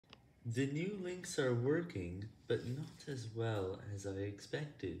The new links are working, but not as well as I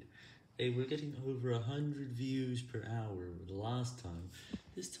expected. They were getting over 100 views per hour the last time.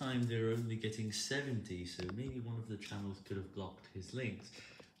 This time they're only getting 70, so maybe one of the channels could have blocked his links,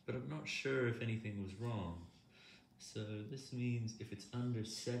 but I'm not sure if anything was wrong. So this means if it's under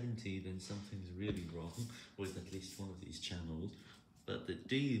 70, then something's really wrong with at least one of these channels, but the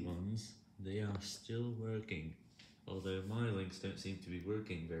D ones, they are still working. Although my links don't seem to be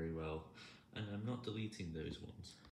working very well, and I'm not deleting those ones.